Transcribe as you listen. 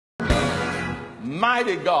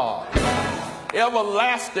mighty God,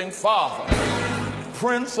 everlasting Father,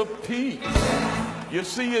 Prince of Peace. You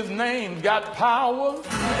see, his name's got power,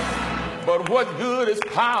 but what good is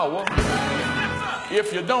power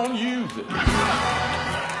if you don't use it?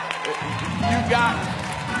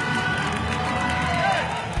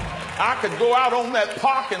 I could go out on that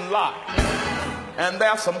parking lot and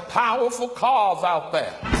there's some powerful cars out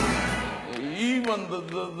there. Even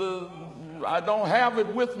I don't have it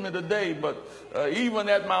with me today, but even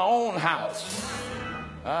at my own house,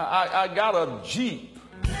 I got a Jeep,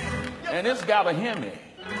 and it's got a Hemi.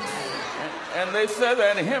 And they say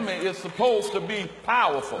that a Hemi is supposed to be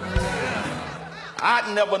powerful.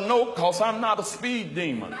 I'd never know because I'm not a speed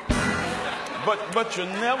demon. But you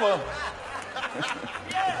never,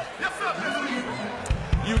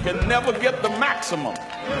 you can never get the maximum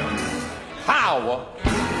power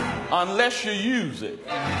unless you use it.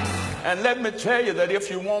 And let me tell you that if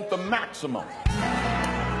you want the maximum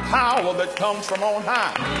power that comes from on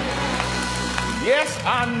high, yes,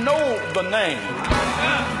 I know the name,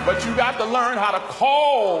 but you got to learn how to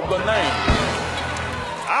call the name.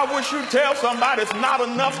 I wish you'd tell somebody it's not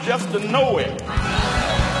enough just to know it.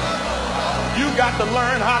 You got to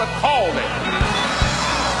learn how to call it.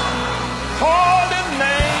 Call his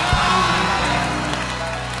name.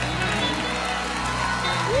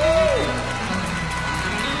 Woo.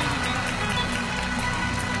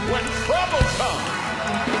 When trouble comes,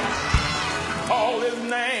 call his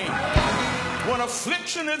name. When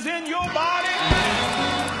affliction is in your body,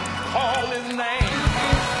 call his name.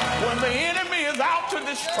 When the enemy is out to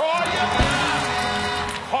destroy you,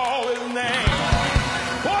 call his name.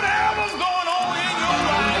 Whatever's going on in your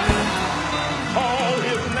life, call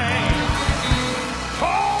his name.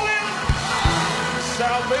 Call him.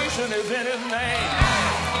 Salvation is in his name.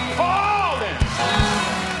 Call him.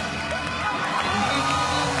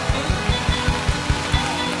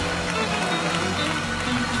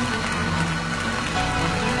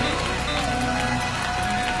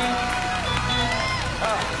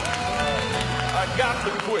 I got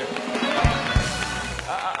to quit.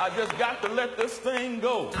 I just got to let this thing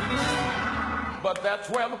go. But that's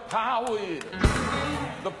where the power is.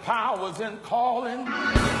 The power is in calling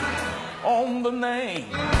on the name.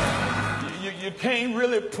 You can't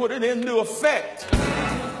really put it into effect.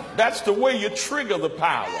 That's the way you trigger the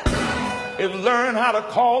power, is learn how to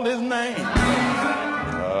call his name.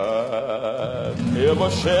 I never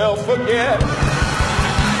shall forget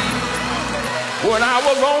when I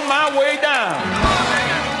was on my way down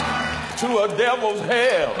to a devil's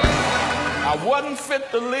hell. I wasn't fit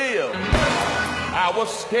to live. I was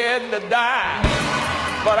scared to die.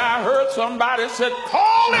 But I heard somebody said,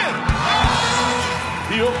 call him.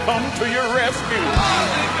 He'll come to your rescue.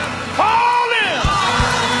 Call him.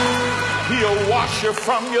 He'll wash you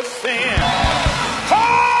from your sin.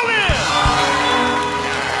 Call him.